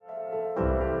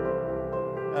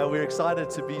We're excited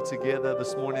to be together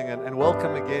this morning and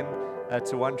welcome again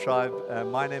to One Tribe.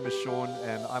 My name is Sean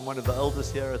and I'm one of the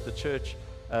elders here at the church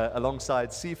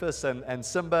alongside Cephas and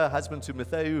Simba, husband to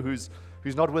Matthew, who's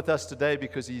not with us today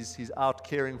because he's out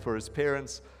caring for his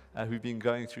parents who've been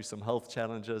going through some health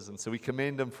challenges. And so we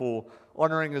commend him for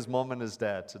honoring his mom and his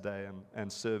dad today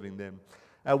and serving them.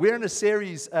 We're in a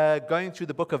series going through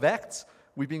the book of Acts.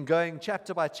 We've been going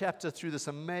chapter by chapter through this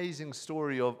amazing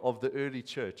story of the early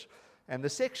church. And the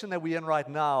section that we're in right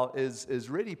now is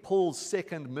really Paul's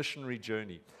second missionary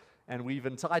journey. And we've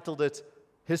entitled it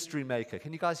History Maker.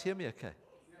 Can you guys hear me okay?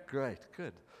 Great,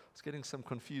 good. I was getting some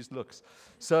confused looks.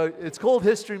 So it's called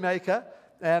History Maker.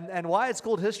 And why it's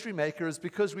called History Maker is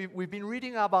because we've been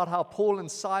reading about how Paul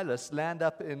and Silas land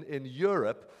up in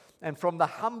Europe. And from the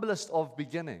humblest of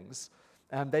beginnings,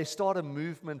 they start a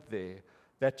movement there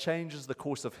that changes the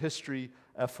course of history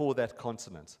for that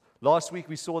continent. Last week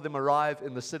we saw them arrive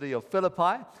in the city of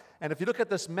Philippi. And if you look at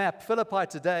this map, Philippi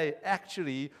today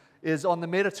actually is on the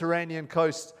Mediterranean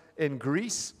coast in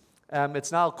Greece.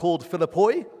 It's now called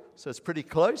Philippoi, so it's pretty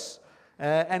close.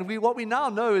 And what we now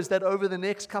know is that over the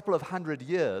next couple of 100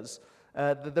 years,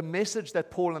 the message that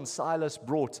Paul and Silas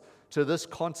brought to this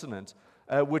continent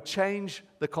would change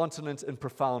the continent in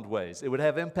profound ways. It would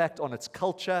have impact on its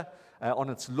culture,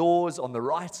 on its laws, on the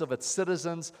rights of its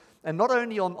citizens, and not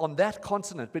only on that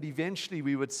continent, but eventually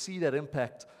we would see that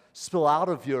impact spill out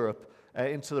of Europe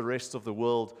into the rest of the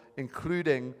world,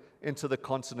 including into the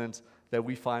continent that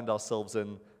we find ourselves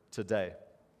in today.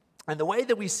 And the way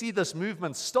that we see this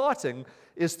movement starting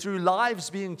is through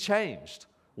lives being changed,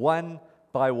 one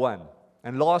by one.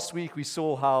 And last week we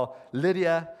saw how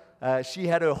Lydia, she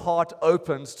had her heart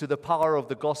opened to the power of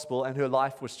the gospel and her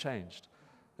life was changed.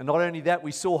 And not only that,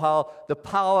 we saw how the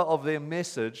power of their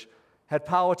message had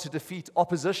power to defeat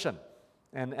opposition.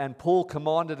 And Paul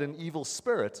commanded an evil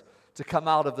spirit to come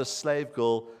out of the slave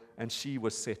girl, and she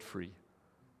was set free.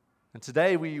 And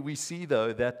today we see,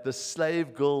 though, that the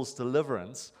slave girl's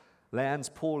deliverance lands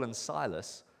Paul and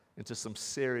Silas into some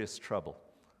serious trouble.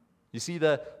 You see,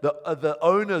 the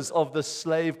owners of the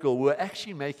slave girl were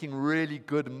actually making really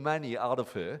good money out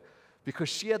of her because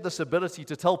she had this ability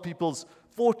to tell people's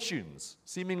fortunes.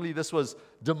 Seemingly, this was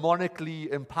demonically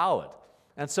empowered.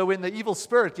 And so when the evil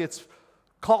spirit gets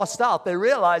cast out, they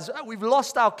realize, oh, we've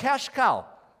lost our cash cow.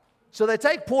 So they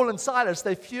take Paul and Silas,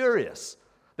 they're furious.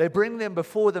 They bring them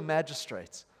before the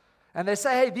magistrates. And they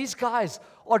say, hey, these guys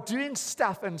are doing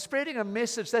stuff and spreading a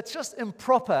message that's just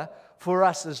improper for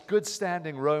us as good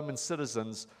standing Roman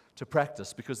citizens to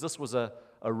practice, because this was a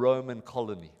Roman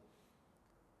colony.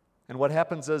 And what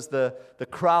happens is the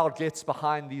crowd gets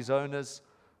behind these owners.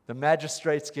 The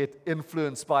magistrates get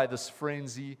influenced by this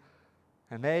frenzy.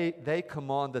 And they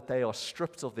command that they are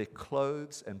stripped of their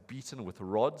clothes and beaten with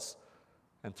rods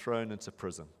and thrown into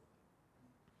prison.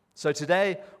 So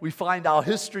today we find our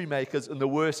history makers in the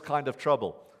worst kind of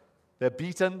trouble. They're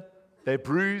beaten, they're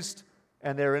bruised,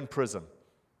 and they're in prison.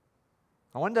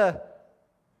 I wonder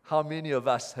how many of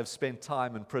us have spent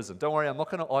time in prison. Don't worry, I'm not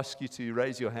going to ask you to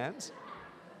raise your hands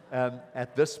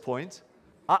at this point.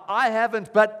 I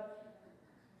haven't, but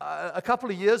a couple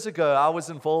of years ago, I was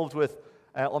involved with,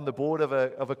 on the board of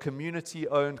a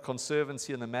community-owned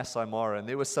conservancy in the Masai Mara, and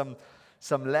there was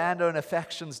some landowner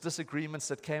factions, disagreements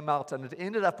that came out, and it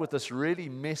ended up with this really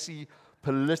messy,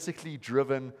 politically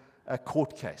driven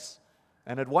court case.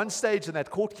 And at one stage in that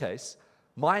court case,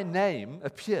 my name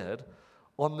appeared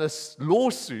on this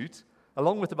lawsuit,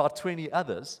 along with about 20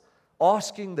 others,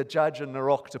 asking the judge in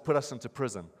Narok to put us into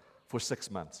prison for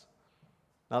 6 months.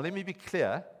 Now, let me be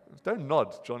clear. Don't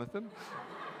nod, Jonathan.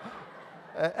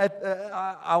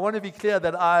 I want to be clear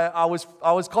that I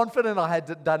was confident I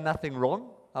had done nothing wrong.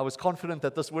 I was confident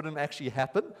that this wouldn't actually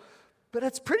happen. But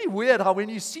it's pretty weird how when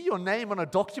you see your name on a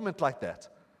document like that,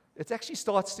 it actually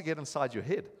starts to get inside your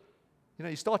head. You know,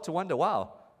 you start to wonder,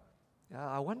 wow,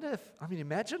 I wonder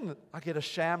imagine I get a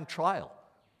sham trial.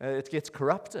 It gets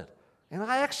corrupted. And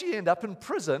I actually end up in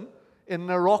prison, in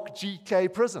Narok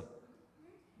GK prison.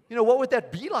 You know, what would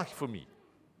that be like for me?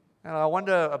 And I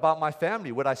wonder about my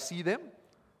family. Would I see them?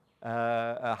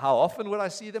 How often would I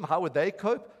see them? How would they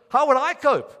cope? How would I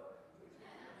cope?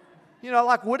 You know,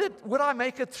 like, would I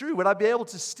make it through? Would I be able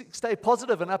to stay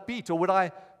positive and upbeat? Or would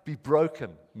I be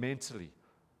broken mentally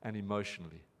and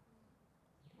emotionally?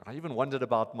 I even wondered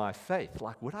about my faith.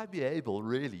 Like, would I be able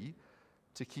really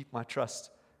to keep my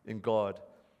trust in God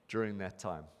during that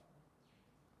time?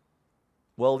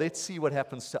 Well, let's see what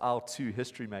happens to our two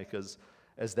history makers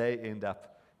as they end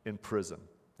up in prison.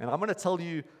 And I'm going to tell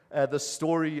you the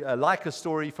story, like a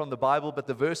story from the Bible, but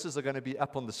the verses are going to be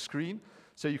up on the screen,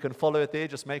 so you can follow it there.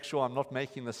 Just make sure I'm not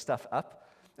making this stuff up.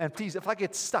 And please, if I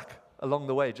get stuck along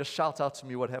the way, just shout out to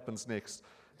me what happens next.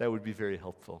 That would be very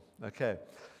helpful. Okay.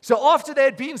 So after they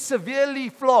had been severely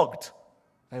flogged,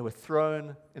 they were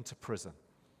thrown into prison.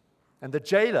 And the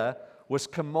jailer was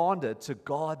commanded to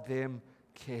guard them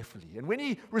carefully. And when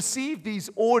he received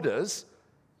these orders,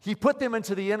 he put them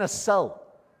into the inner cell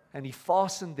and he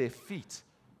fastened their feet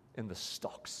in the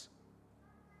stocks.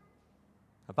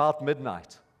 About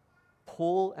midnight,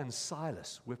 Paul and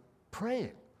Silas were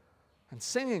praying and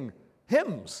singing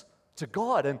hymns to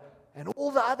God, and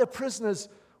all the other prisoners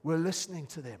were listening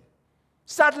to them.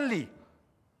 Suddenly,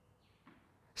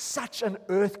 such an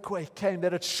earthquake came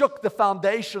that it shook the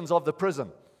foundations of the prison.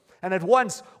 And at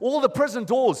once, all the prison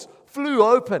doors flew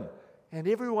open, and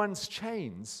everyone's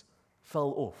chains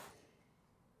fell off.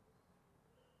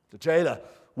 The jailer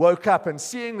woke up, and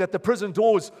seeing that the prison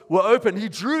doors were open, he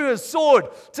drew his sword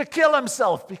to kill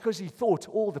himself because he thought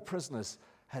all the prisoners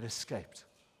had escaped.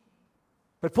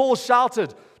 But Paul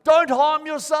shouted, "Don't harm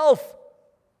yourself.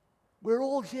 We're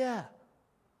all here."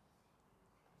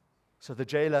 So the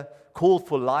jailer called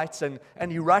for lights, and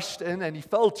he rushed in, and he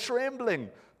fell trembling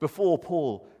before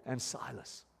Paul and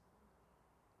Silas.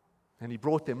 And he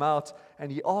brought them out,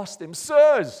 and he asked them,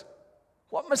 "Sirs,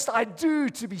 what must I do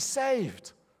to be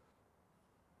saved?"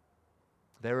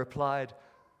 They replied,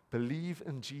 "Believe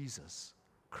in Jesus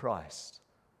Christ,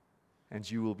 and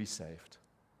you will be saved,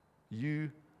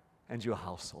 you and your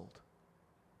household."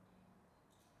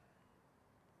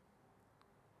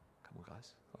 Come on,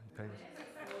 guys. Are you paying attention?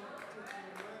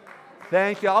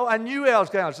 Thank you. I knew where I was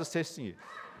going. I was just testing you.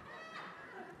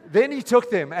 Then he took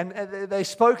them, and they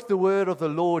spoke the word of the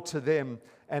Lord to them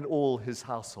and all his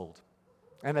household.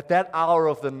 And at that hour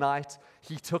of the night,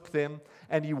 he took them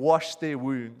and he washed their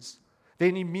wounds.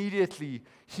 Then immediately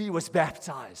he was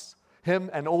baptized, him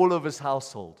and all of his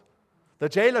household. The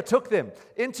jailer took them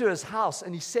into his house,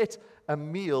 and he set a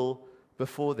meal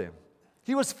before them.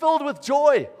 He was filled with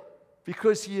joy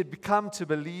because he had become to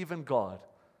believe in God,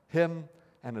 him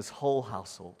and his whole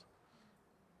household.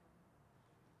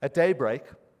 At daybreak,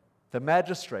 the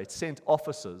magistrate sent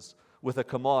officers with a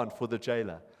command for the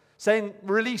jailer, saying,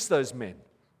 "Release those men."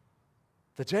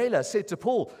 The jailer said to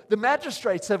Paul, "The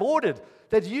magistrates have ordered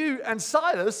that you and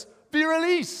Silas be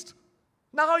released.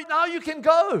 Now you can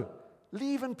go.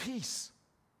 Leave in peace."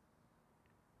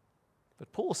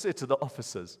 But Paul said to the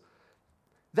officers,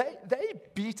 They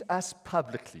beat us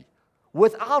publicly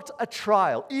without a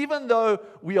trial, even though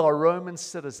we are Roman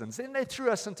citizens. Then they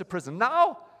threw us into prison.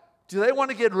 Now, do they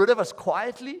want to get rid of us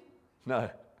quietly? No.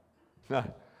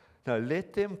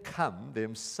 Let them come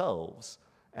themselves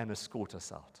and escort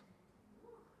us out.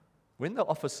 When the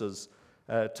officers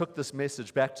took this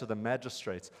message back to the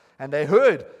magistrates, and they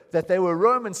heard that they were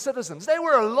Roman citizens, they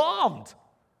were alarmed.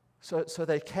 So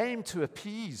they came to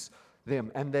appease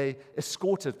them, and they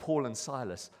escorted Paul and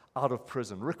Silas out of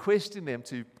prison, requesting them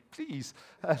to please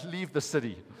leave the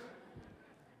city.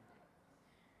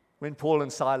 When Paul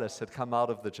and Silas had come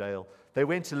out of the jail, they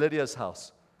went to Lydia's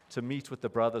house to meet with the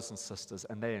brothers and sisters,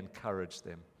 and they encouraged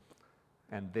them.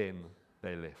 And then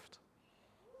they left.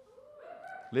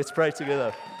 Let's pray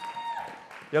together.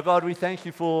 Yeah, God, we thank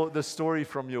you for the story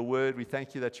from your word. We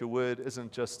thank you that your word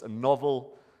isn't just a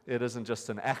novel. It isn't just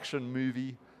an action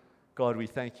movie. God, we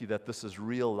thank you that this is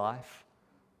real life.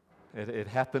 It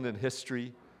happened in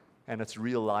history, and it's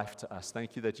real life to us.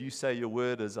 Thank you that you say your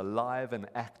word is alive and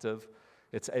active.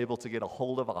 It's able to get a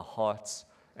hold of our hearts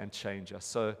and change us.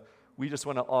 So we just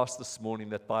want to ask this morning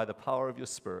that by the power of your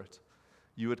Spirit,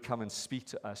 you would come and speak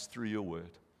to us through your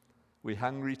word. We're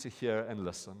hungry to hear and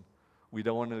listen. We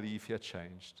don't want to leave here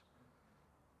changed.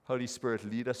 Holy Spirit,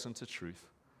 lead us into truth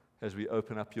as we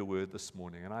open up your word this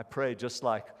morning. And I pray, just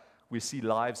like we see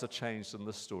lives are changed in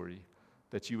this story,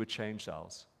 that you would change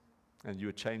ours, and you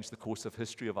would change the course of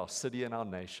history of our city and our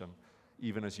nation,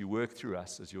 even as you work through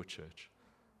us as your church.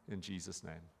 In Jesus'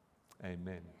 name,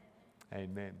 amen.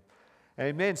 Amen.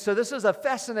 Amen. So this is a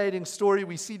fascinating story.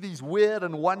 We see these weird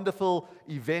and wonderful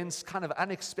events, kind of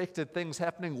unexpected things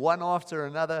happening one after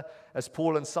another as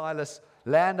Paul and Silas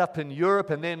land up in Europe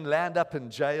and then land up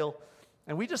in jail.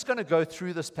 And we're just going to go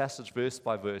through this passage verse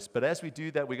by verse. But as we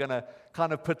do that, we're going to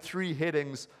kind of put three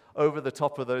headings over the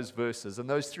top of those verses. And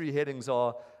those three headings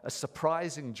are a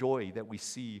surprising joy that we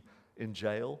see in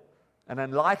jail, an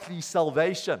unlikely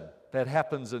salvation that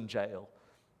happens in jail,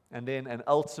 and then an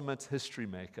ultimate history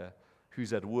maker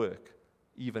who's at work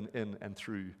even in and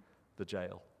through the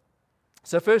jail.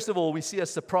 So first of all, we see a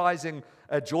surprising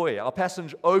joy. Our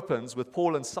passage opens with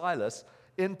Paul and Silas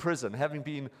in prison, having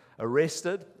been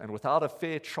arrested and without a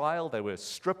fair trial. They were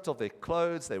stripped of their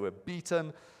clothes, they were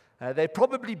beaten, they're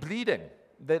probably bleeding.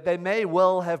 They may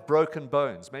well have broken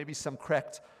bones, maybe some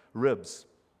cracked ribs.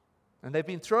 And they've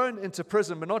been thrown into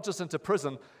prison, but not just into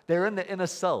prison, they're in the inner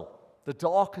cell, the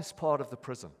darkest part of the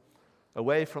prison,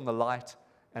 away from the light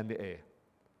and the air.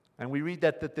 And we read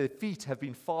that their feet have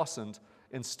been fastened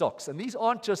in stocks. And these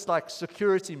aren't just like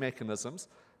security mechanisms,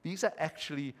 these are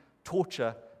actually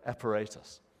torture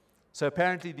apparatus. So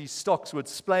apparently these stocks would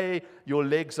splay your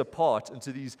legs apart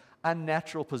into these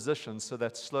unnatural positions so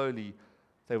that slowly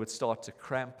they would start to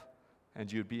cramp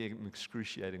and you'd be in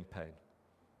excruciating pain.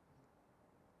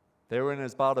 They were in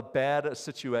about as bad a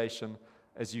situation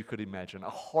as you could imagine, a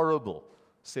horrible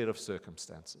set of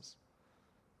circumstances.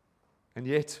 And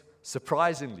yet,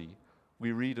 surprisingly,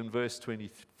 we read in verse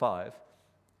 25,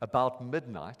 about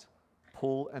midnight,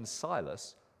 Paul and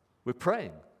Silas were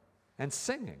praying and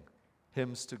singing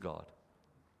hymns to God.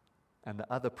 And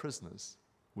the other prisoners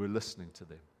were listening to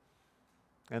them.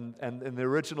 And in the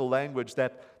original language,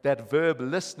 that verb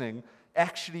listening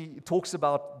actually talks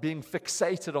about being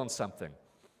fixated on something.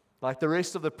 Like the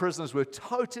rest of the prisoners were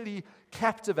totally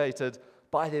captivated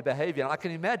by their behavior. And I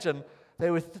can imagine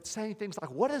they were saying things like,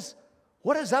 what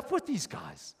is up with these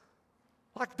guys?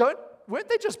 Like, weren't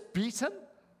they just beaten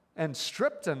and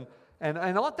stripped and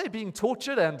aren't they being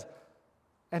tortured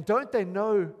and don't they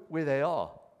know where they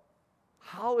are?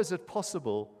 How is it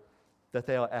possible that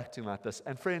they are acting like this?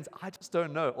 And friends, I just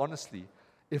don't know, honestly,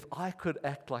 if I could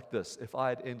act like this, if I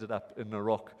had ended up in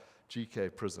Narok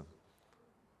GK prison.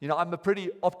 You know, I'm a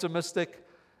pretty optimistic,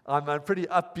 I'm a pretty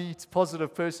upbeat,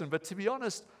 positive person, but to be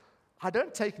honest, I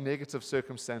don't take negative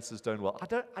circumstances doing well.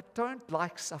 I don't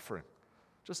like suffering.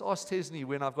 Just ask Tesney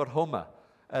when I've got Homa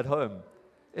at home.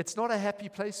 It's not a happy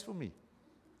place for me.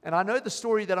 And I know the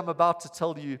story that I'm about to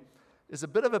tell you is a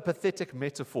bit of a pathetic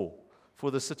metaphor for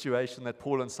the situation that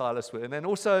Paul and Silas were in. And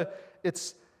also,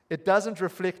 it doesn't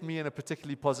reflect me in a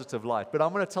particularly positive light. But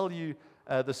I'm going to tell you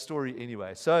the story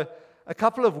anyway. So a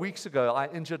couple of weeks ago, I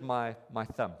injured my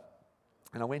thumb.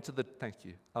 And I went to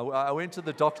I went to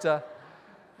the doctor.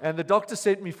 And the doctor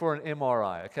sent me for an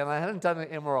MRI, okay? And I hadn't done an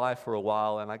MRI for a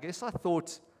while, and I guess I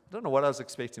don't know what I was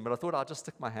expecting, but I thought I'll just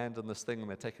stick my hand in this thing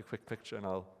and take a quick picture and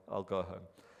I'll go home.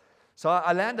 So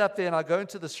I land up there and I go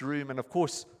into this room, and of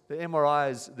course, the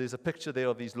MRIs, there's a picture there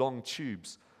of these long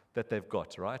tubes that they've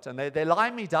got, right? And they lie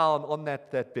me down on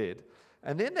that bed,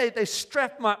 and then they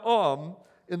strap my arm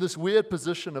in this weird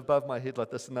position above my head like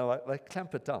this, and they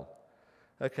clamp it down.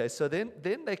 Okay, so then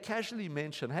they casually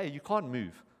mention, hey, you can't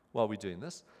move while we're doing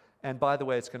this. And by the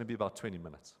way, it's going to be about 20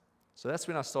 minutes. So that's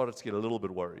when I started to get a little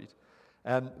bit worried.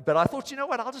 But I thought, you know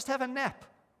what, I'll just have a nap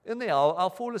in there. I'll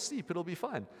fall asleep. It'll be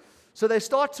fine. So they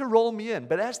start to roll me in.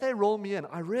 But as they roll me in,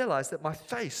 I realize that my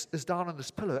face is down on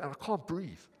this pillow and I can't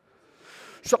breathe.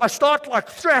 So I start like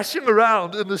thrashing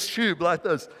around in this tube like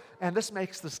this. And this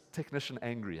makes this technician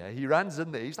angry. He runs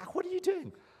in there. He's like, what are you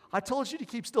doing? I told you to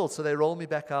keep still. So they roll me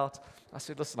back out. I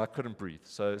said, listen, I couldn't breathe.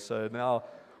 So now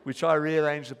we try to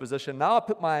rearrange the position. Now I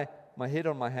put my head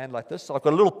on my hand like this. So I've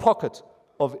got a little pocket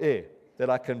of air that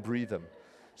I can breathe in.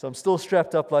 So I'm still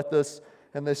strapped up like this.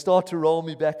 And they start to roll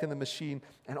me back in the machine.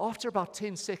 And after about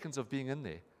 10 seconds of being in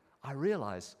there, I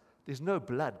realize there's no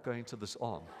blood going to this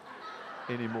arm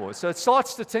anymore. So it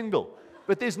starts to tingle.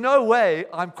 But there's no way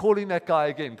I'm calling that guy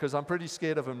again because I'm pretty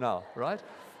scared of him now, right?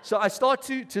 So I start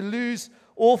to lose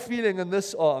all feeling in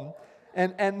this arm.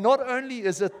 And not only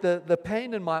is it the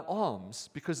pain in my arms,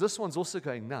 because this one's also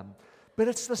going numb, but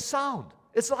it's the sound.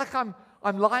 It's like I'm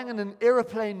lying in an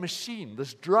airplane machine,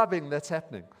 this drubbing that's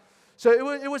happening. So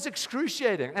it was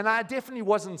excruciating, and I definitely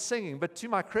wasn't singing, but to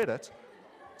my credit,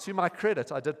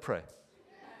 I did pray.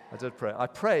 I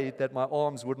prayed that my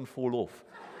arms wouldn't fall off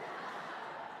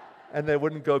and they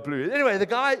wouldn't go blue. Anyway, the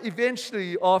guy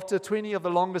eventually, after 20 of the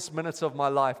longest minutes of my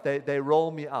life, they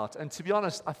roll me out. And to be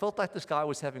honest, I felt like this guy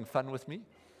was having fun with me.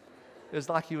 It was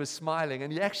like he was smiling.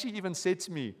 And he actually even said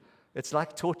to me, it's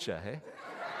like torture, hey?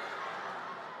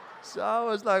 So I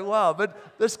was like, wow.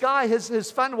 But this guy,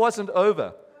 his fun wasn't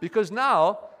over. Because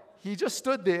now, he just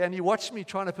stood there and he watched me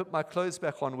trying to put my clothes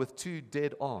back on with 2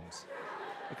 dead arms.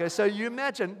 Okay, so you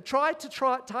imagine, try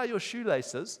to tie your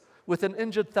shoelaces with an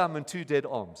injured thumb and 2 dead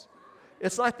arms.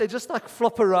 It's like they just like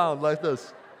flop around like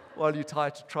this while you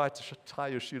try to tie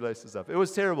your shoelaces up. It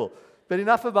was terrible. But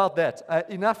enough about that.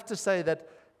 Enough to say that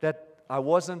I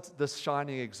wasn't this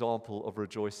shining example of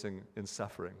rejoicing in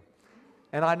suffering.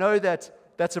 And I know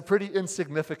that that's a pretty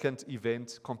insignificant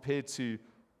event compared to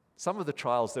some of the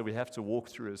trials that we have to walk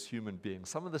through as human beings,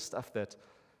 some of the stuff that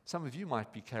some of you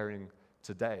might be carrying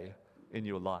today in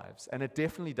your lives. And it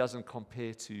definitely doesn't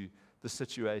compare to the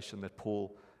situation that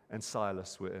Paul and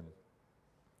Silas were in.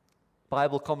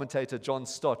 Bible commentator John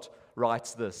Stott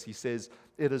writes this. He says,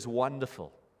 "It is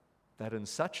wonderful that in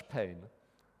such pain,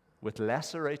 with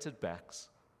lacerated backs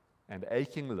and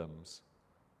aching limbs,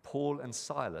 Paul and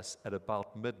Silas at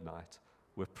about midnight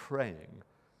were praying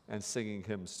and singing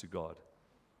hymns to God.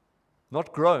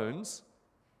 Not groans,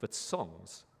 but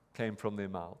songs came from their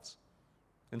mouths.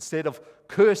 Instead of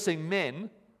cursing men,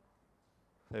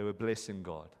 they were blessing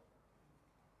God.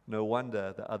 No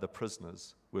wonder the other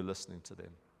prisoners were listening to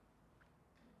them."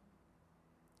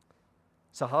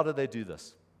 So how did they do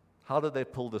this? How did they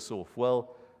pull this off?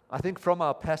 Well, I think from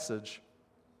our passage,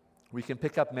 we can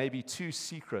pick up maybe two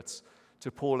secrets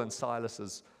to Paul and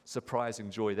Silas's surprising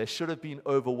joy. They should have been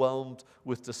overwhelmed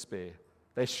with despair.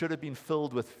 They should have been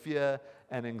filled with fear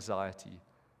and anxiety.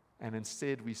 And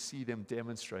instead, we see them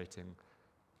demonstrating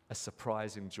a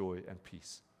surprising joy and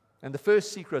peace. And the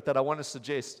first secret that I want to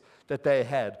suggest that they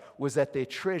had was that their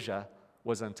treasure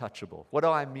was untouchable. What do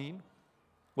I mean?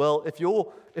 Well, if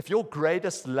your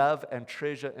greatest love and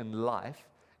treasure in life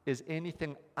is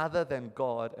anything other than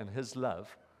God and His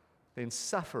love, then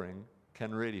suffering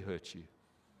can really hurt you.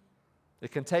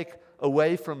 It can take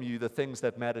away from you the things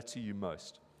that matter to you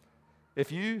most.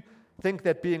 If you think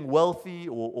that being wealthy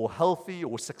or healthy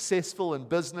or successful in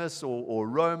business or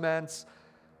romance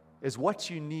is what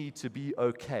you need to be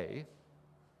okay,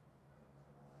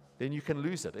 then you can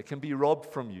lose it. It can be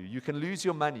robbed from you. You can lose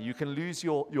your money. You can lose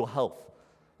your health.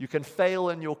 You can fail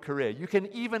in your career. You can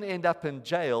even end up in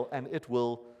jail, and it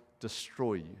will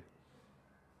destroy you.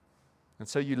 And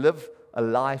so you live a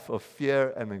life of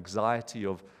fear and anxiety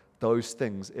of those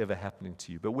things ever happening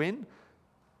to you. But when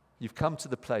you've come to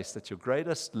the place that your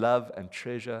greatest love and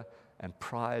treasure and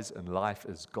prize in life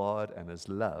is God and His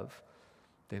love,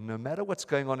 then no matter what's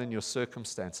going on in your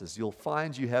circumstances, you'll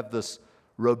find you have this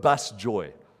robust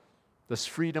joy, this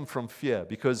freedom from fear,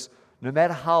 because no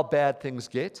matter how bad things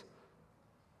get,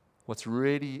 what's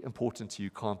really important to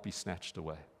you can't be snatched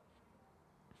away.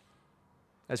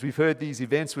 As we've heard, these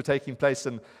events were taking place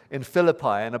in Philippi,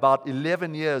 and about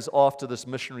 11 years after this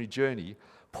missionary journey,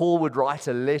 Paul would write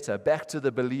a letter back to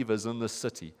the believers in this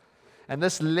city. And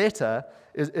this letter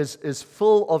is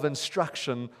full of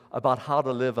instruction about how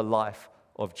to live a life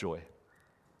of joy.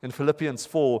 In Philippians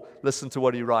 4, listen to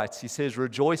what he writes. He says,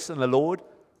 "Rejoice in the Lord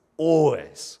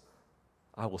always.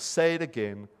 I will say it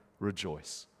again,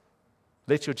 rejoice.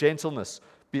 Let your gentleness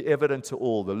be evident to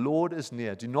all. The Lord is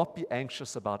near. Do not be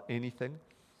anxious about anything,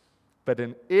 but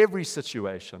in every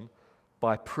situation,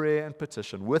 by prayer and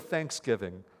petition, with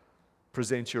thanksgiving,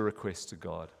 present your requests to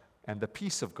God. And the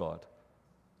peace of God,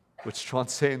 which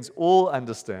transcends all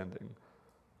understanding,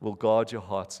 will guard your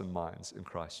hearts and minds in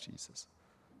Christ Jesus."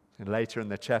 And later in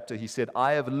the chapter, he said,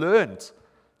 "I have learned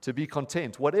to be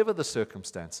content, whatever the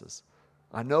circumstances.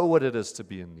 I know what it is to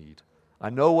be in need.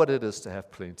 I know what it is to have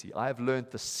plenty. I have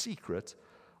learned the secret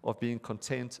of being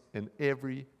content in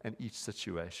every and each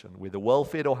situation. Whether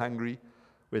well-fed or hungry,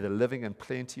 whether living in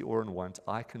plenty or in want,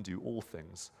 I can do all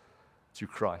things through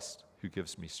Christ who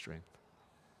gives me strength."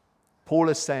 Paul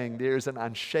is saying there is an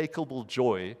unshakable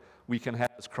joy we can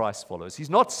have as Christ followers. He's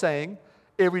not saying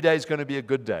every day is going to be a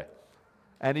good day.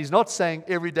 And he's not saying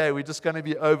every day we're just going to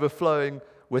be overflowing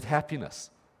with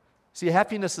happiness. See,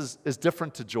 happiness is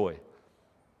different to joy.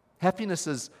 Happiness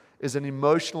is an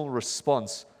emotional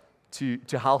response to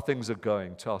how things are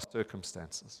going, to our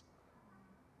circumstances.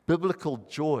 Biblical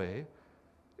joy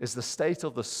is the state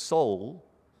of the soul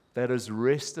that is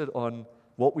rested on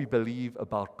what we believe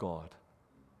about God,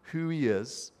 who He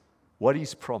is, what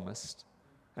He's promised,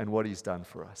 and what He's done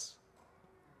for us.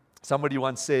 Somebody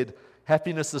once said,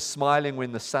 "Happiness is smiling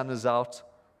when the sun is out.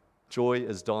 Joy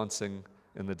is dancing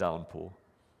in the downpour."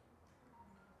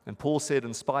 And Paul said,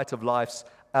 in spite of life's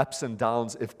ups and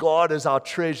downs, if God is our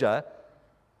treasure,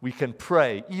 we can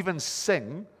pray, even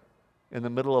sing in the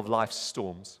middle of life's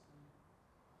storms.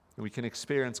 And we can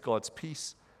experience God's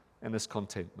peace and His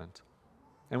contentment.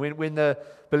 And when the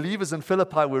believers in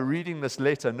Philippi were reading this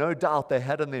letter, no doubt they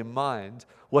had in their mind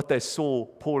what they saw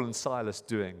Paul and Silas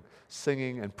doing,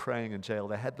 singing and praying in jail.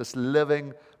 They had this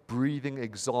living, breathing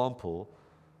example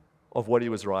of what he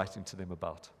was writing to them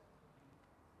about.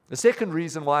 The second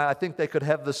reason why I think they could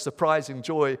have this surprising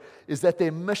joy is that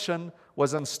their mission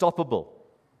was unstoppable.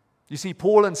 You see,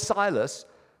 Paul and Silas,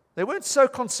 they weren't so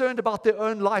concerned about their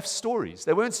own life stories.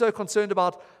 They weren't so concerned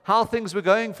about how things were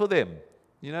going for them.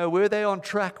 You know, were they on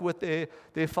track with their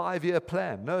 5-year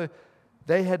plan? No,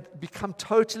 they had become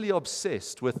totally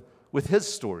obsessed with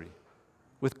his story,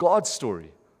 with God's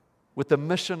story, with the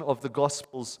mission of the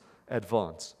gospel's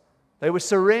advance. They were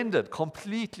surrendered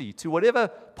completely to whatever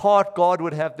part God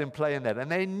would have them play in that.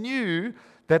 And they knew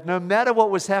that no matter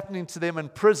what was happening to them in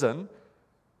prison,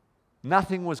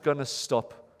 nothing was going to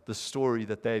stop the story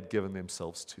that they had given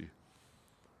themselves to.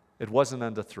 It wasn't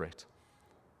under threat.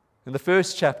 In the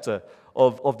first chapter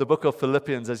of the book of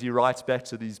Philippians, as he writes back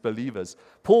to these believers,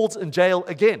 Paul's in jail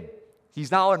again.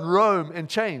 He's now in Rome in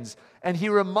chains, and he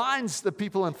reminds the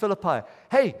people in Philippi,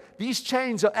 hey, these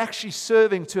chains are actually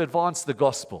serving to advance the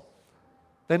gospel.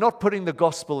 They're not putting the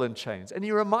gospel in chains. And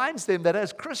he reminds them that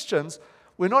as Christians,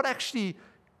 we're not actually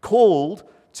called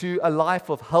to a life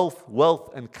of health,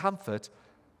 wealth, and comfort,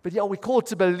 but yeah, we're called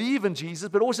to believe in Jesus,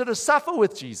 but also to suffer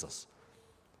with Jesus.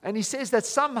 And he says that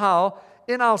somehow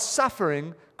in our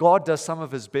suffering, God does some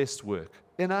of his best work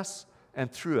in us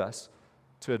and through us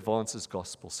to advance his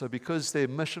gospel. So because their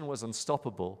mission was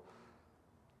unstoppable,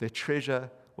 their treasure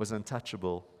was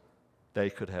untouchable, they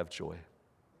could have joy.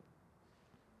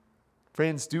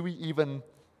 Friends, do we even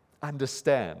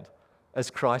understand as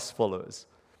Christ followers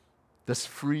this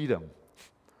freedom,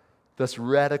 this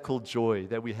radical joy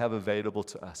that we have available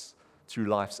to us through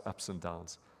life's ups and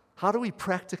downs? How do we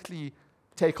practically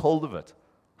take hold of it?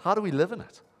 How do we live in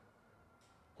it?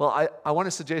 Well, I want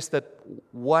to suggest that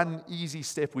one easy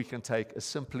step we can take is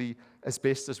simply, as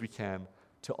best as we can,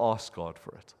 to ask God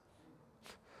for it.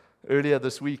 Earlier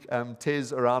this week,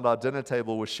 Tez around our dinner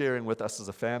table was sharing with us as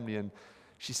a family, and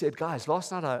she said, guys,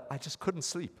 last night I just couldn't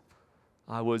sleep.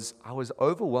 I was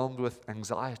overwhelmed with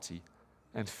anxiety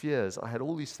and fears. I had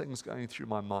all these things going through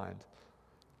my mind.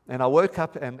 And I woke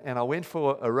up and I went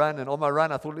for a run, and on my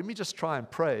run I thought, let me just try and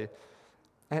pray.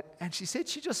 And she said,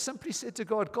 she just simply said to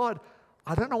God, God,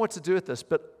 I don't know what to do with this,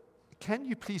 but can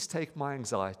you please take my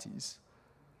anxieties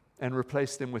and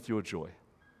replace them with your joy?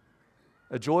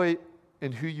 A joy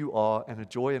in who you are and a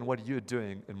joy in what you're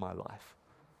doing in my life.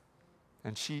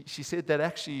 And she said that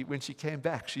actually when she came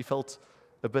back, she felt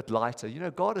a bit lighter. You know,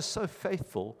 God is so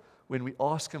faithful when we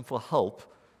ask him for help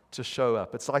to show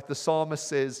up. It's like the psalmist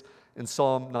says in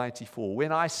Psalm 94,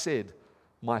 when I said,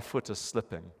 my foot is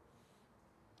slipping,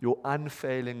 your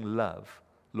unfailing love,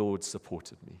 Lord,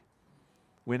 supported me.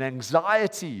 When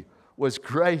anxiety was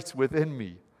great within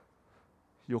me,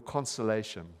 your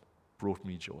consolation brought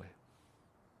me joy.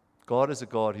 God is a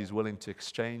God who's willing to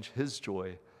exchange his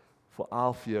joy for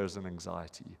our fears and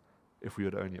anxiety if we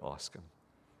would only ask him.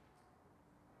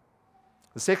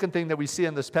 The second thing that we see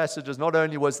in this passage is not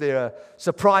only was there a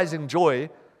surprising joy,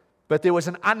 but there was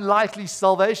an unlikely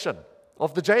salvation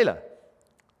of the jailer.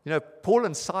 You know, Paul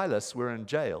and Silas were in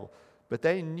jail, but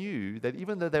they knew that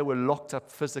even though they were locked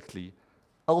up physically,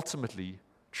 ultimately,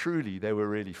 truly, they were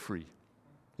really free.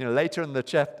 You know, later in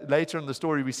the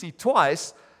story, we see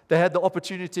twice they had the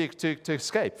opportunity to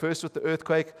escape. First with the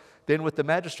earthquake, then with the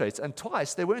magistrates. And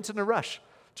twice they weren't in a rush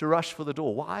to rush for the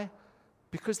door. Why?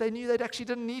 Because they knew they actually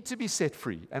didn't need to be set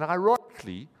free. And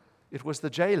ironically, it was the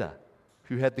jailer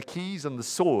who had the keys and the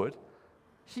sword.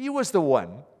 He was the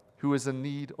one who was in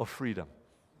need of freedom.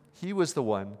 He was the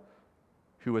one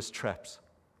who was trapped.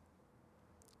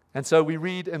 And so we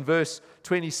read in verse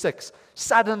 26,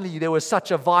 suddenly there was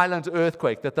such a violent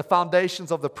earthquake that the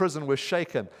foundations of the prison were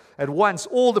shaken. At once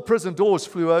all the prison doors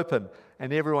flew open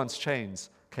and everyone's chains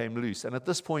came loose. And at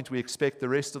this point we expect the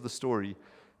rest of the story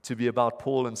to be about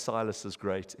Paul and Silas's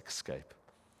great escape.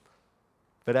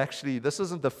 But actually this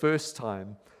isn't the first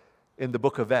time in the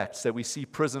book of Acts that we see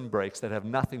prison breaks that have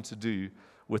nothing to do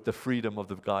with the freedom of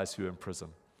the guys who are in prison.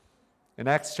 In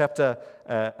Acts chapter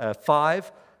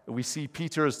 5, we see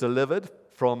Peter is delivered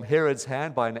from Herod's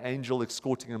hand by an angel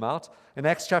escorting him out. In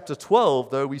Acts chapter 12,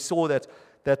 though, we saw that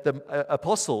the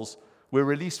apostles were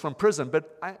released from prison.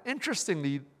 But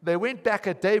interestingly, they went back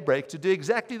at daybreak to do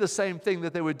exactly the same thing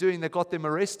that they were doing that got them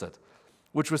arrested,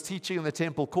 which was teaching in the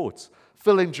temple courts,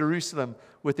 filling Jerusalem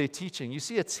with their teaching. You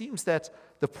see, it seems that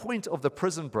the point of the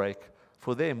prison break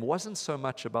for them wasn't so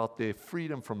much about their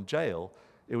freedom from jail,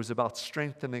 it was about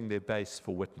strengthening their base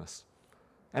for witness.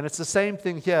 And it's the same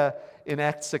thing here in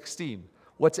Acts 16.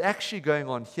 What's actually going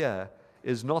on here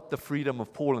is not the freedom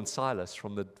of Paul and Silas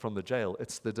from the jail,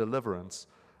 it's the deliverance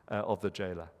of the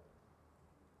jailer.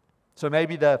 So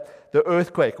maybe the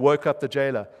earthquake woke up the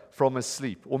jailer from his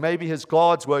sleep, or maybe his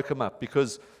guards woke him up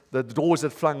because the doors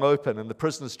had flung open and the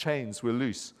prisoner's chains were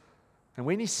loose. And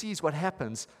when he sees what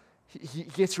happens, he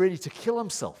gets ready to kill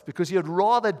himself because he would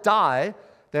rather die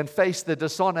than face the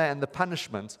dishonor and the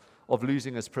punishment of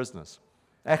losing his prisoners.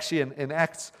 Actually, in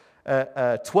Acts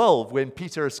 12, when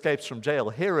Peter escapes from jail,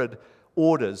 Herod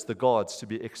orders the guards to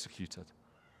be executed.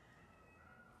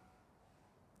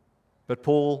 But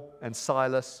Paul and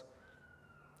Silas,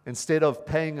 instead of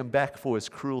paying him back for his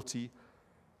cruelty,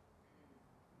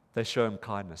 they show him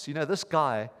kindness. You know, this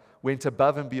guy went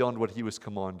above and beyond what he was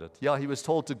commanded. Yeah, he was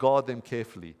told to guard them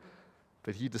carefully,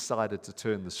 but he decided to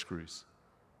turn the screws.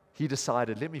 He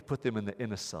decided, let me put them in the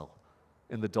inner cell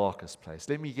in the darkest place.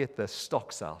 Let me get the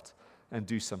stocks out and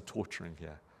do some torturing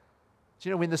here. Do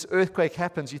you know, when this earthquake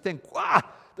happens, you think, wow,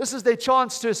 this is their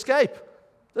chance to escape.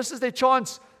 This is their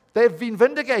chance. They've been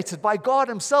vindicated by God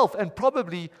himself, and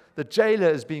probably the jailer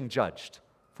is being judged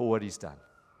for what he's done.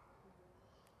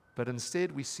 But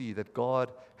instead, we see that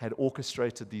God had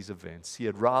orchestrated these events. He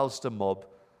had roused a mob.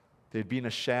 There had been a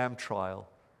sham trial.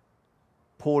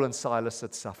 Paul and Silas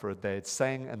had suffered. They had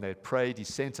sang and they had prayed. He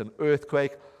sent an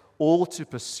earthquake, all to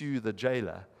pursue the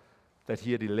jailer that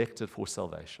he had elected for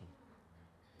salvation.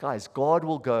 Guys, God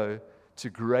will go to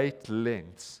great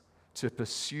lengths to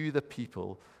pursue the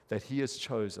people that he has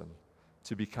chosen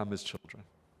to become his children.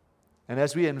 And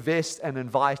as we invest and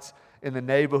invite in the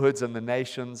neighborhoods and the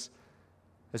nations,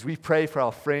 as we pray for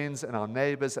our friends and our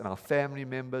neighbors and our family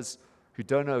members who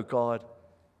don't know God,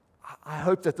 I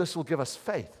hope that this will give us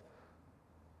faith.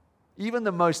 Even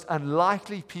the most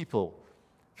unlikely people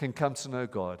can come to know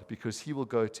God because he will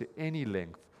go to any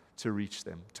length to reach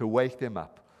them, to wake them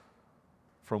up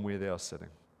from where they are sitting.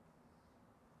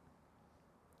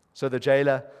 So the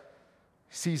jailer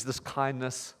sees this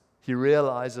kindness. He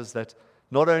realizes that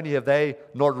not only have they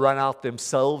not run out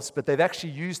themselves, but they've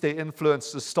actually used their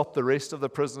influence to stop the rest of the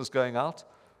prisoners going out.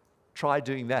 Try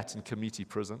doing that in community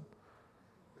prison.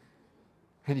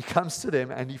 And he comes to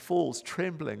them and he falls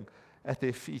trembling at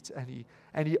their feet,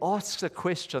 and he asks a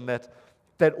question that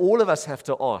all of us have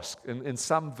to ask in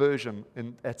some version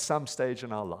at some stage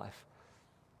in our life.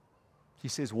 He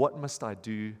says, "What must I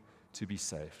do to be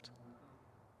saved?"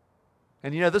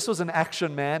 And you know, this was an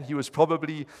action man. He was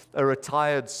probably a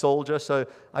retired soldier, so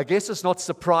I guess it's not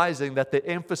surprising that the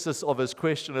emphasis of his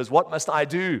question is, what must I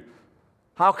do?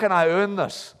 How can I earn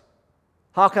this?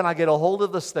 How can I get a hold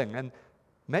of this thing? And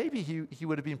maybe he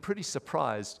would have been pretty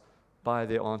surprised by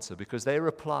their answer, because they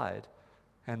replied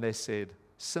and they said,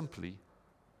 simply,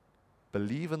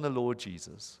 believe in the Lord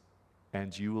Jesus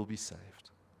and you will be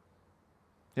saved.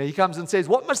 Now he comes and says,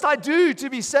 what must I do to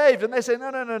be saved? And they say,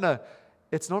 no.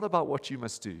 It's not about what you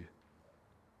must do.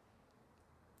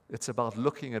 It's about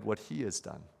looking at what he has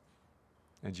done,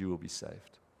 and you will be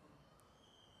saved.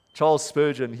 Charles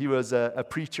Spurgeon, he was a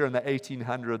preacher in the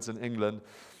 1800s in England,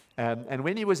 and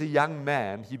when he was a young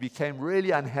man, he became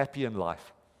really unhappy in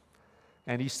life.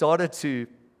 And he started to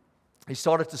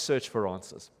search for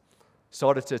answers.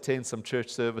 Started to attend some church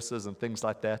services and things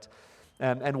like that.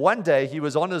 And one day, he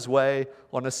was on his way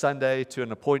on a Sunday to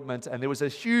an appointment, and there was a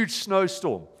huge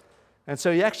snowstorm. And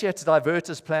so he actually had to divert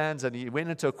his plans, and he went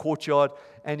into a courtyard,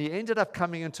 and he ended up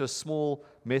coming into a small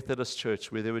Methodist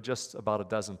church where there were just about a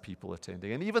dozen people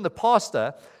attending. And even the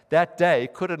pastor that day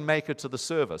couldn't make it to the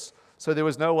service, so there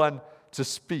was no one to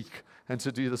speak and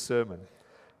to do the sermon.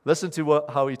 Listen to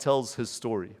how he tells his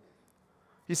story.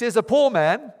 He says, a poor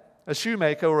man, a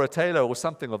shoemaker or a tailor or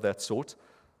something of that sort,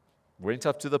 went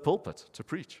up to the pulpit to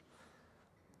preach.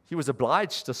 He was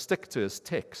obliged to stick to his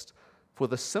text for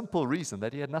the simple reason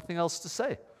that he had nothing else to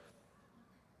say.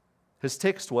 His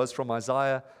text was from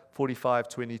Isaiah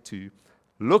 45:22.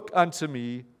 Look unto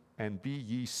me and be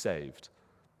ye saved,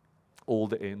 all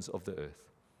the ends of the earth.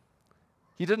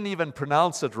 He didn't even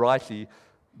pronounce it rightly,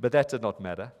 but that did not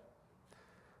matter.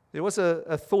 There was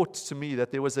a thought to me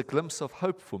that there was a glimpse of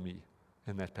hope for me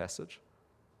in that passage.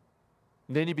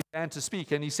 And then he began to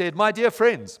speak, and he said, my dear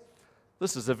friends,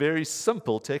 this is a very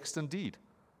simple text indeed.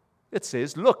 It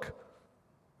says, look.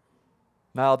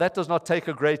 Now, that does not take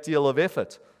a great deal of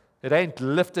effort. It ain't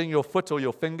lifting your foot or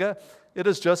your finger. It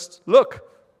is just, look.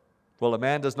 Well, a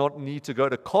man does not need to go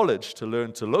to college to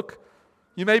learn to look.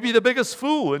 You may be the biggest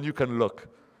fool and you can look.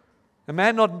 A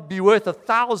man not be worth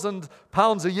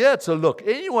 £1,000 a year to look.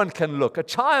 Anyone can look. A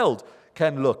child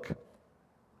can look.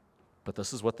 But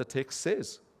this is what the text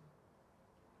says.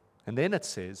 And then it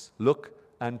says, look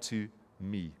unto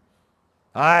me.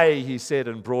 Aye, he said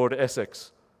in broad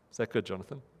Essex. Is that good,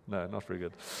 Jonathan? No, not very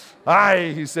good.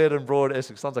 Aye, he said in broad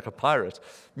Essex. Sounds like a pirate.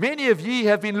 Many of ye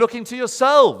have been looking to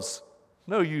yourselves.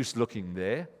 No use looking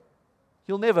there.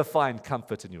 You'll never find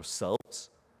comfort in yourselves.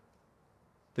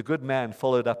 The good man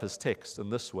followed up his text in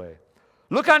this way.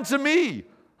 Look unto me.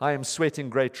 I am sweating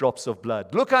great drops of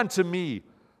blood. Look unto me.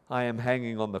 I am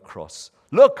hanging on the cross.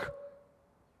 Look,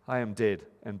 I am dead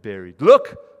and buried.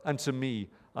 Look unto me.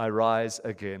 I rise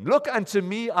again. Look unto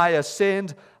me, I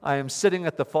ascend. I am sitting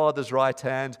at the Father's right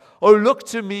hand. Oh, look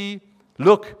to me,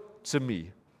 look to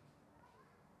me.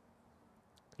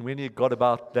 And when he got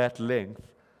about that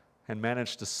length and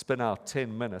managed to spin out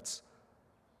 10 minutes,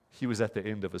 he was at the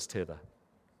end of his tether.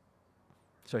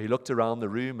 So he looked around the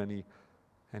room and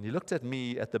he looked at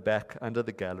me at the back under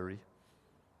the gallery.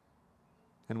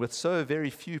 And with so very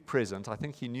few present, I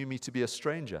think he knew me to be a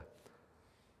stranger.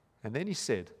 And then he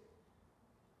said,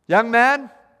 Young man,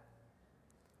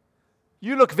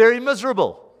 you look very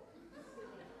miserable.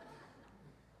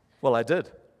 Well, I did.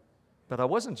 But I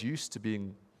wasn't used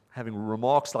to having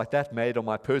remarks like that made on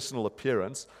my personal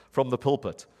appearance from the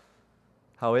pulpit.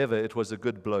 However, it was a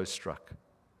good blow struck.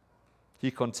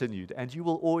 He continued, and you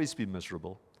will always be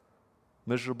miserable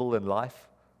in life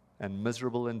and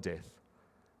miserable in death,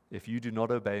 if you do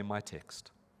not obey my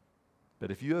text.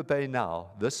 But if you obey now,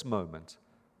 this moment,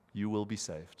 you will be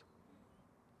saved.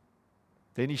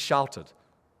 Then he shouted,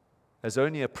 as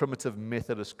only a primitive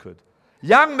Methodist could,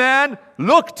 young man,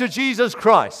 look to Jesus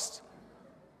Christ.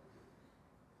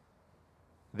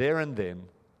 There and then,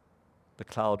 the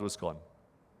cloud was gone.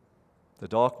 The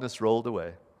darkness rolled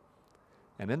away.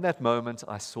 And in that moment,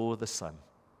 I saw the sun.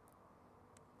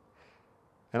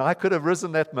 And I could have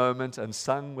risen that moment and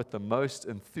sung with the most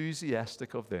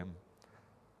enthusiastic of them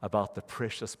about the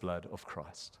precious blood of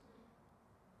Christ.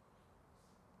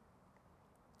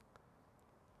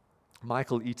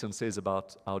 Michael Eaton says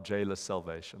about our jailer's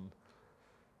salvation,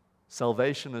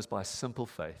 salvation is by simple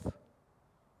faith,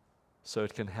 so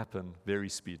it can happen very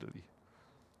speedily.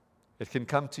 It can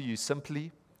come to you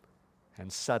simply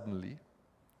and suddenly.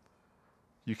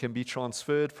 You can be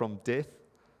transferred from death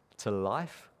to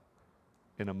life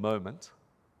in a moment.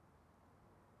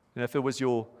 And if it was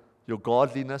your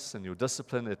godliness and your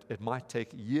discipline, it might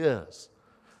take years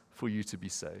for you to be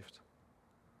saved.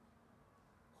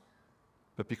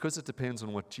 But because it depends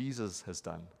on what Jesus has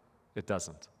done, it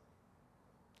doesn't.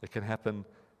 It can happen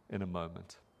in a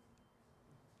moment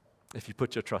if you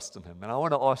put your trust in Him. And I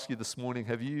want to ask you this morning,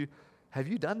 have you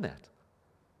done that?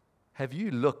 Have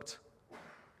you looked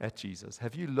at Jesus?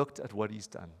 Have you looked at what He's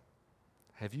done?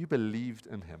 Have you believed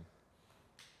in Him?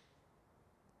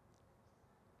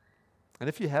 And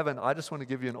if you haven't, I just want to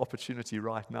give you an opportunity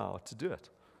right now to do it.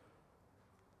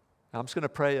 Now, I'm just going to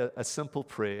pray a simple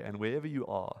prayer, and wherever you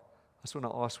are, I just want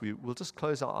to ask you, we'll just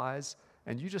close our eyes,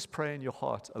 and you just pray in your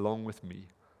heart along with me,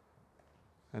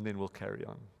 and then we'll carry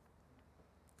on.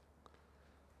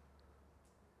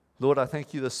 Lord, I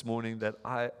thank you this morning that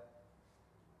I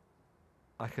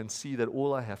can see that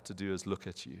all I have to do is look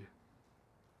at you.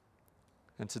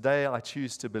 And today I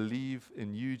choose to believe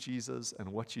in you, Jesus, and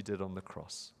what you did on the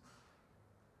cross.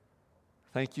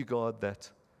 Thank you, God, that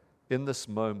in this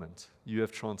moment you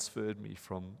have transferred me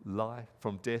from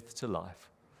death to life,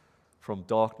 from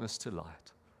darkness to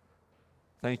light.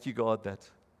 Thank you, God, that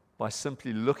by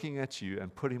simply looking at you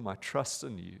and putting my trust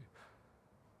in you,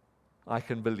 I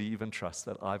can believe and trust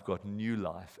that I've got new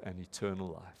life and eternal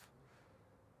life.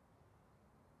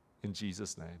 In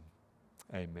Jesus' name,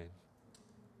 amen.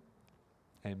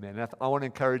 Amen. I want to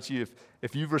encourage you,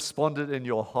 if you've responded in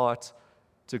your heart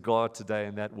to God today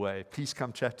in that way, please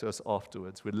come chat to us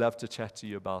afterwards. We'd love to chat to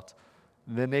you about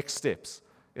the next steps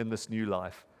in this new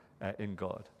life in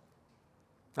God.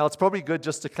 Now, it's probably good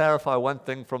just to clarify one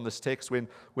thing from this text.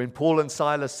 When Paul and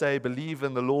Silas say, believe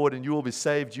in the Lord and you will be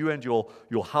saved, you and your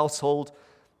household,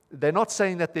 they're not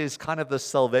saying that there's kind of this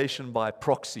salvation by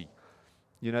proxy.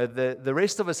 You know, the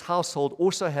rest of his household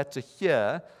also had to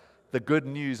hear the good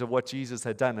news of what Jesus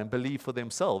had done and believe for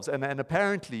themselves. And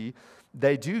apparently,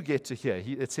 they do get to hear.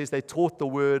 It says they taught the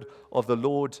word of the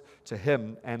Lord to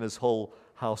him and his whole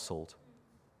household.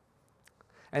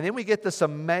 And then we get this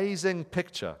amazing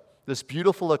picture, this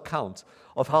beautiful account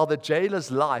of how the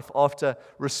jailer's life, after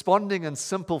responding in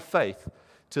simple faith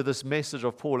to this message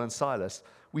of Paul and Silas,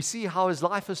 we see how his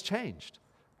life has changed.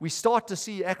 We start to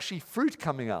see actually fruit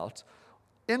coming out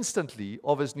instantly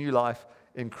of his new life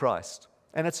in Christ.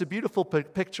 And it's a beautiful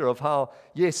picture of how,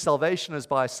 yes, salvation is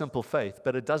by simple faith,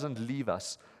 but it doesn't leave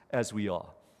us as we are.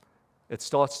 It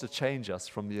starts to change us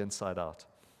from the inside out.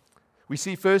 We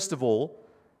see, first of all,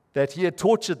 that he had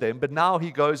tortured them, but now he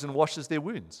goes and washes their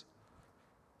wounds.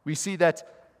 We see that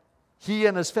he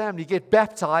and his family get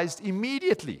baptized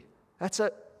immediately. That's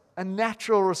a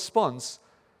natural response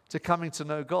to coming to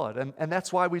know God. And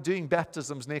that's why we're doing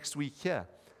baptisms next week here.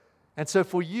 And so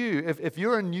for you, if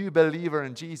you're a new believer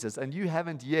in Jesus and you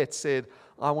haven't yet said,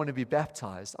 I want to be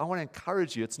baptized, I want to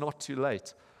encourage you, it's not too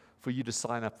late for you to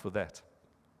sign up for that.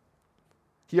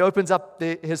 He opens up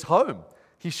his home.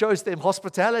 He shows them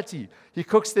hospitality. He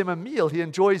cooks them a meal. He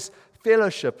enjoys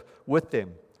fellowship with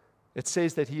them. It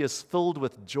says that he is filled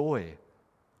with joy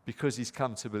because he's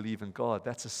come to believe in God.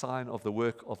 That's a sign of the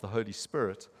work of the Holy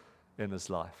Spirit in his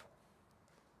life.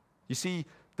 You see,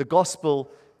 the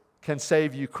gospel can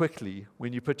save you quickly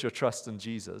when you put your trust in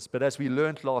Jesus. But as we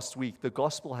learned last week, the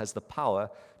gospel has the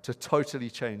power to totally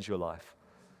change your life.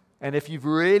 And if you've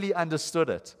really understood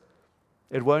it,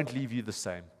 it won't leave you the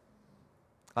same.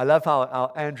 I love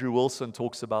how Andrew Wilson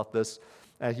talks about this.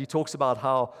 he talks about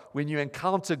how when you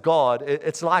encounter God,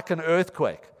 it's like an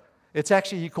earthquake. It's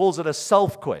actually, he calls it a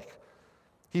self-quake.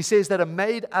 He says that a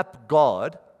made-up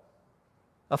God,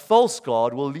 a false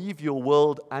God, will leave your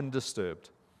world undisturbed.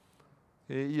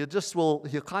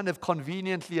 He'll kind of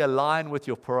conveniently align with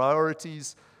your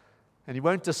priorities, and he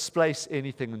won't displace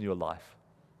anything in your life.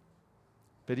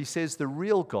 But he says the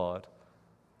real God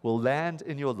will land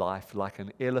in your life like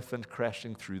an elephant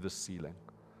crashing through the ceiling,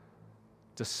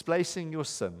 displacing your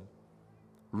sin,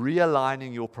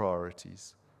 realigning your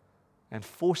priorities, and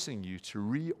forcing you to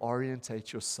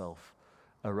reorientate yourself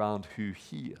around who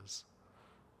he is.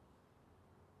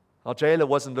 Our jailer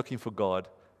wasn't looking for God.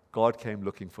 God came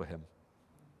looking for him.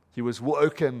 He was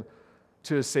woken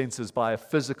to his senses by a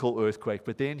physical earthquake,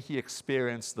 but then he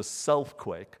experienced the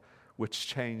self-quake, which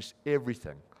changed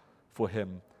everything for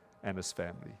him and his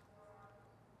family.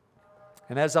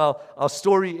 And as our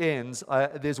story ends,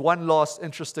 there's one last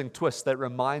interesting twist that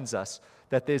reminds us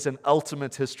that there's an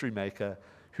ultimate history maker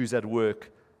who's at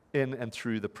work in and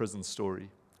through the prison story.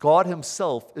 God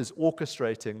himself is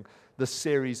orchestrating this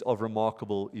series of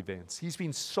remarkable events. He's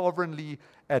been sovereignly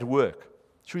at work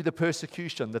through the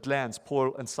persecution that lands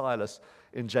Paul and Silas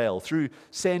in jail, through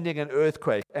sending an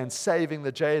earthquake and saving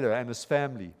the jailer and his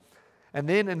family. And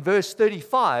then in verse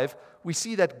 35, we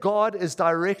see that God is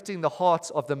directing the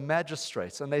hearts of the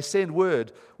magistrates, and they send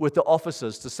word with the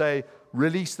officers to say,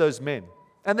 release those men.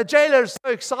 And the jailer is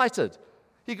so excited.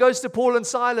 He goes to Paul and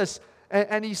Silas,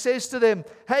 and he says to them,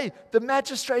 hey, the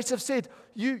magistrates have said,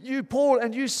 you Paul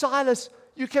and you Silas,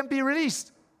 you can be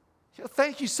released.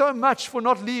 Thank you so much for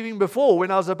not leaving before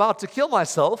when I was about to kill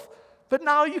myself, but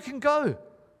now you can go.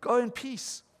 Go in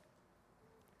peace.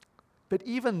 But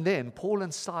even then, Paul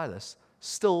and Silas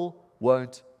still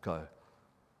won't go.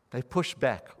 They push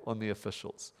back on the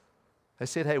officials. They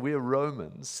said, hey, we're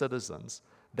Roman citizens.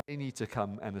 They need to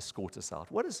come and escort us out.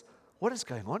 What is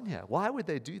going on here? Why would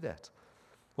they do that?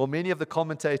 Well, many of the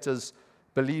commentators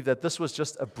believe that this was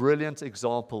just a brilliant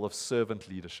example of servant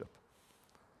leadership.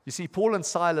 You see, Paul and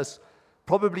Silas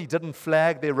probably didn't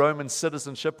flag their Roman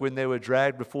citizenship when they were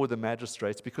dragged before the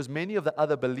magistrates, because many of the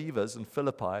other believers in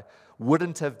Philippi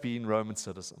wouldn't have been Roman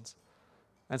citizens.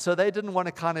 And so they didn't want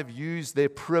to kind of use their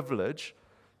privilege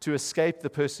to escape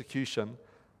the persecution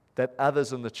that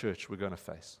others in the church were going to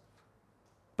face.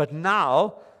 But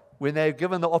now, when they're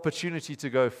given the opportunity to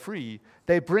go free,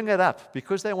 they bring it up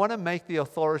because they want to make the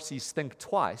authorities think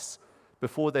twice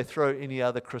before they throw any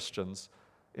other Christians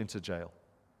into jail.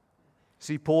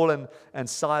 See, Paul and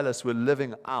Silas were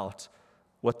living out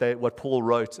what Paul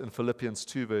wrote in Philippians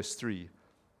 2, verse 3,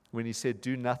 when he said,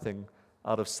 do nothing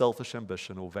out of selfish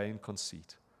ambition or vain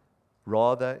conceit.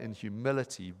 Rather, in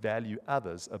humility, value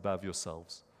others above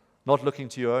yourselves, not looking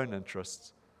to your own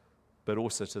interests, but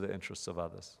also to the interests of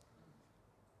others.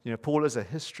 You know, Paul is a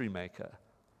history maker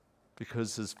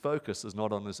because his focus is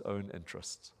not on his own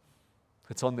interests.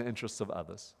 It's on the interests of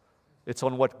others. It's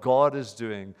on what God is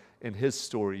doing in his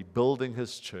story, building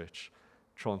his church,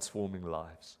 transforming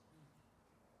lives.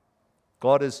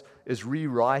 God is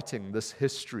rewriting this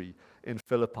history in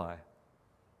Philippi,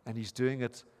 and he's doing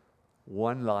it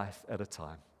one life at a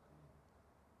time.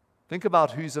 Think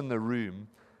about who's in the room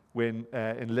when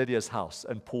in Lydia's house,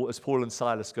 and as Paul and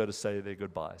Silas go to say their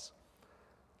goodbyes.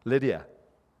 Lydia,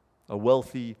 a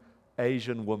wealthy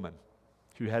Asian woman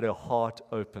who had her heart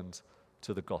opened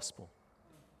to the gospel.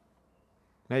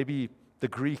 Maybe the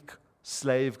Greek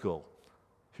slave girl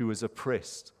who was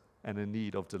oppressed and in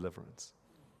need of deliverance.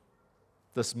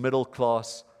 This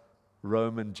middle-class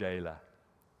Roman jailer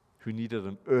who needed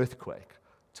an earthquake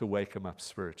to wake him up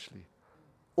spiritually.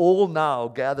 All now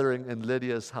gathering in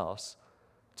Lydia's house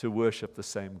to worship the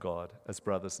same God as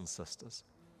brothers and sisters.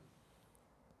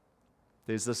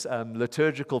 There's this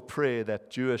liturgical prayer that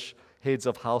Jewish heads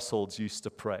of households used to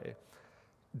pray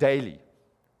daily.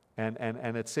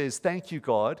 And it says, thank you,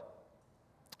 God,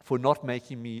 for not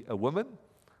making me a woman,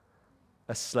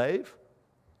 a slave,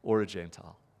 or a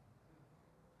Gentile.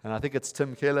 And I think it's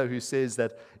Tim Keller who says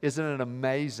that, isn't it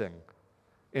amazing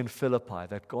in Philippi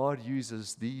that God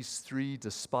uses these three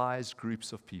despised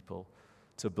groups of people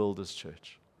to build his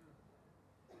church?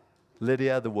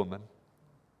 Lydia, the woman,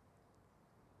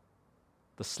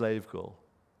 the slave girl,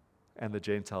 and the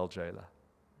Gentile jailer.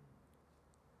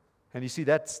 And you see,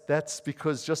 that's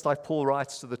because just like Paul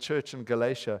writes to the church in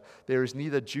Galatia, there is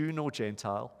neither Jew nor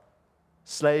Gentile,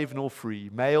 slave nor free,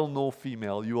 male nor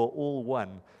female. You are all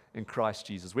one in Christ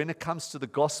Jesus. When it comes to the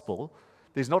gospel,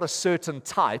 there's not a certain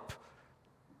type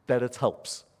that it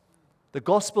helps. The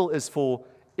gospel is for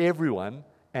everyone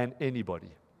and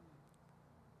anybody.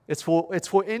 It's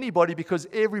for anybody because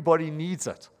everybody needs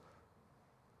it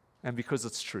and because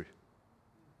it's true.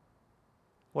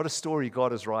 What a story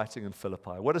God is writing in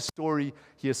Philippi. What a story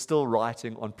He is still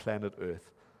writing on planet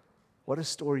Earth. What a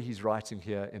story He's writing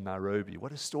here in Nairobi.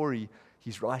 What a story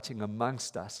He's writing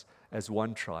amongst us as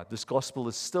one tribe. This gospel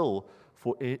is still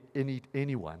for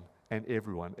anyone and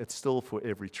everyone. It's still for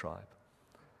every tribe.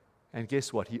 And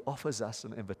guess what? He offers us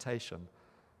an invitation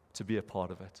to be a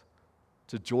part of it,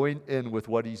 to join in with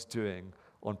what He's doing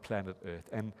on planet Earth.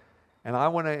 And I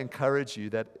want to encourage you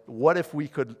that what if we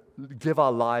could give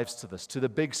our lives to this, to the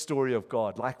big story of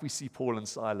God, like we see Paul and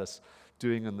Silas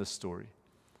doing in this story?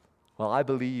 Well, I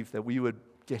believe that we would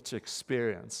get to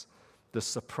experience this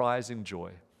surprising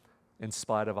joy in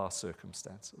spite of our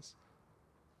circumstances.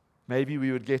 Maybe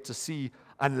we would get to see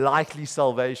unlikely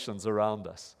salvations around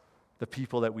us, the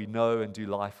people that we know and do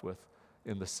life with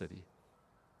in the city.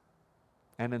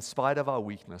 And in spite of our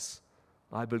weakness,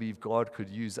 I believe God could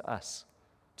use us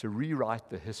to rewrite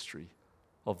the history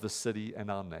of the city and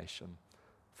our nation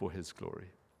for His glory.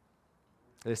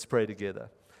 Let's pray together.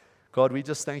 God, we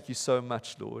just thank You so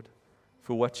much, Lord,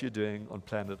 for what You're doing on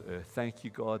planet Earth. Thank You,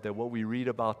 God, that what we read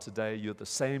about today, You're the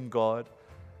same God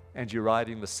and You're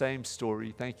writing the same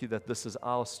story. Thank You that this is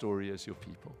our story as Your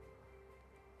people.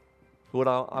 Lord,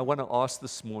 I want to ask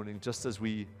this morning, just as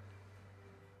we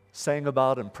sang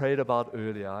about and prayed about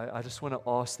earlier, I just want to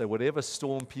ask that whatever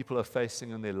storm people are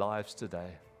facing in their lives today,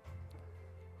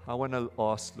 I want to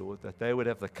ask, Lord, that they would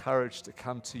have the courage to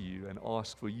come to You and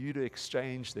ask for You to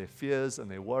exchange their fears and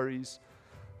their worries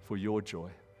for Your joy.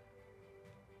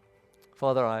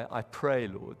 Father, I pray,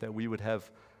 Lord, that we would have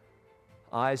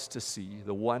eyes to see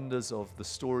the wonders of the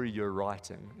story You're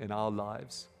writing in our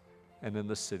lives and in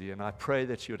the city. And I pray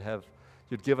that You'd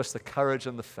give us the courage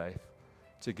and the faith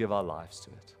to give our lives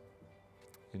to it.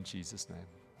 In Jesus' name,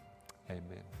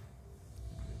 amen.